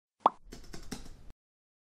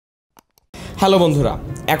Hello বন্ধুরা,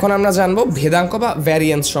 এখন আমরা জানবো ভেদাঙ্ক বা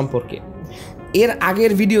ভ্যারিয়েন্স সম্পর্কে। এর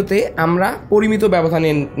আগের ভিডিওতে আমরা পরিমিত ব্যবধান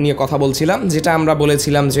নিয়ে কথা বলছিলাম, যেটা আমরা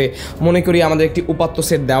বলেছিলাম যে মনে করি আমাদের একটি উপাত্ত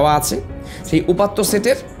সেট দেওয়া আছে, সেই উপাত্ত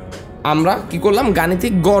সেটের আমরা কি করলাম,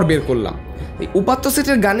 গাণিতিক গড় বের করলাম। এই উপাত্ত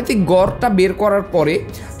সেটের গাণিতিক গড়টা বের করার পরে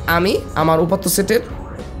আমি আমার উপাত্ত সেটের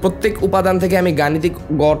প্রত্যেক উপাদান থেকে আমি গাণিতিক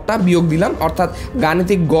গড়টা বিয়োগ দিলাম, অর্থাৎ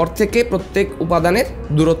গাণিতিক গড় থেকে প্রত্যেক উপাদানের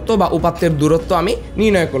দূরত্ব বা উপাত্তের দূরত্ব আমি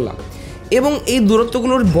নির্ণয় করলাম এবং এই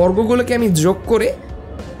দূরত্বগুলোর বর্গগুলোকে আমি যোগ করে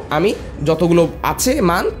আমি যতগুলো আছে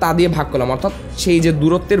মান তা দিয়ে ভাগ করলাম, অর্থাৎ সেই যে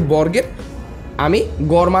দূরত্বের বর্গের আমি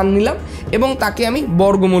গড় মান নিলাম এবং তাকে আমি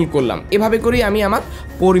বর্গমূল করলাম। এভাবে করেই আমি আমার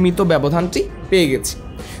পরিমিত ব্যবধানটি পেয়ে গেছি।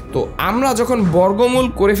 তো আমরা যখন বর্গমূল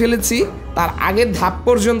করে ফেলেছি, তার আগের ধাপ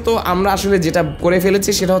পর্যন্ত আমরা আসলে যেটা করে ফেলেছি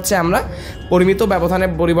সেটা হচ্ছে আমরা পরিমিত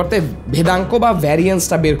ব্যবধানের পরিবর্তে ভেদাঙ্ক বা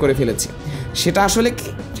ভ্যারিয়েন্সটা বের করে ফেলেছি। সেটা আসলে কি,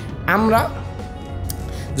 আমরা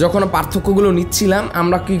যখন পার্থক্যগুলো নিচ্ছিলাম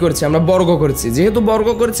আমরা কি করেছি, আমরা বর্গ করেছি। যেহেতু বর্গ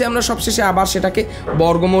করেছি, আমরা সবশেষে আবার সেটাকে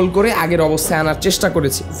বর্গমূল করে আগের অবস্থায় আনার চেষ্টা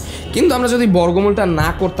করেছি। কিন্তু আমরা যদি বর্গমূলটা না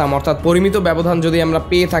করতাম, অর্থাৎ পরিমিত ব্যবধান যদি আমরা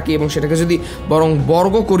পেয়ে থাকি এবং সেটাকে যদি বরং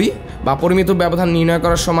বর্গ করি বা পরিমিত ব্যবধান নির্ণয়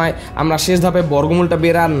করার সময় আমরা শেষ ধাপে বর্গমূলটা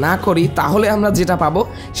বের আর না করি, তাহলে আমরা যেটা পাবো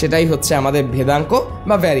সেটাই হচ্ছে আমাদের ভেদাঙ্ক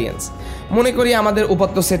বা ভ্যারিয়েন্স। মনে করি আমাদের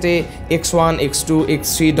উপাত্ত সেটে x1, x2,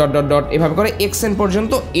 x3 dot dot dot এভাবে করে xn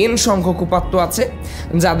পর্যন্ত n সংখ্যক উপাত্ত আছে,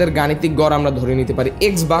 যাদের গাণিতিক গড় আমরা ধরে নিতে পারি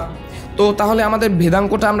x বার। তো তাহলে আমাদের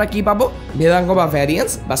ভেদাঙ্কটা আমরা কি পাবো, ভেদাঙ্ক বা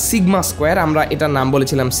ভ্যারিয়েন্স বা সিগমা স্কোয়ার, আমরা এটার নাম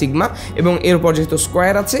বলেছিলাম সিগমা, এবং এর উপর যেহেতু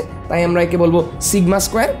স্কোয়ার আছে তাই আমরা একে বলবো সিগমা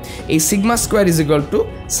স্কোয়ার। এই sigma square is equal to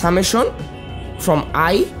summation from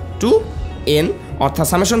i two n, অর্থাৎ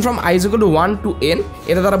summation from i is equal to 1 two n।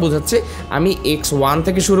 এটা দ্বারা বোঝাচ্ছে আমি x1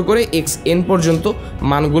 থেকে শুরু করে xn পর্যন্ত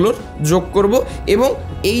মানগুলোর যোগ করব, এবং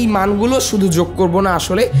এই মানগুলো শুধু যোগ করব না,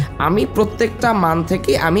 আসলে আমি প্রত্যেকটা মান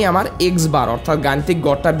থেকে আমি আমার x বার অর্থাৎ গাণিতিক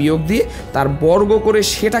গড়টা বিয়োগ দিয়ে তার বর্গ করে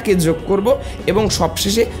সেটাকে যোগ করব এবং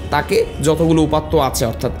সবশেষে তাকে যতগুলো উপাত্ত আছে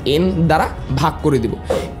অর্থাৎ n দ্বারা ভাগ করে দেব।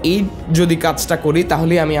 এই যদি কাজটা করি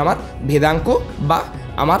তাহলে আমি আমার ভেদাঙ্ক বা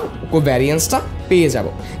আমার ভ্যারিয়েন্সটা পেয়ে যাব।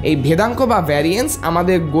 এই ভেদাঙ্ক বা ভ্যারিয়েন্স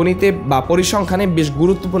আমাদের গণিতে বা পরিসংখ্যানে বেশ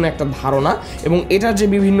গুরুত্বপূর্ণ একটা ধারণা, এবং এটার যে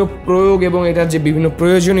বিভিন্ন প্রয়োগ এবং এটার যে বিভিন্ন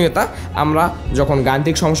প্রয়োজনীয়তা আমরা যখন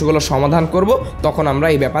গাণিতিক সমস্যাগুলো সমাধান করব তখন আমরা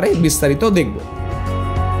এই ব্যাপারে বিস্তারিত দেখব।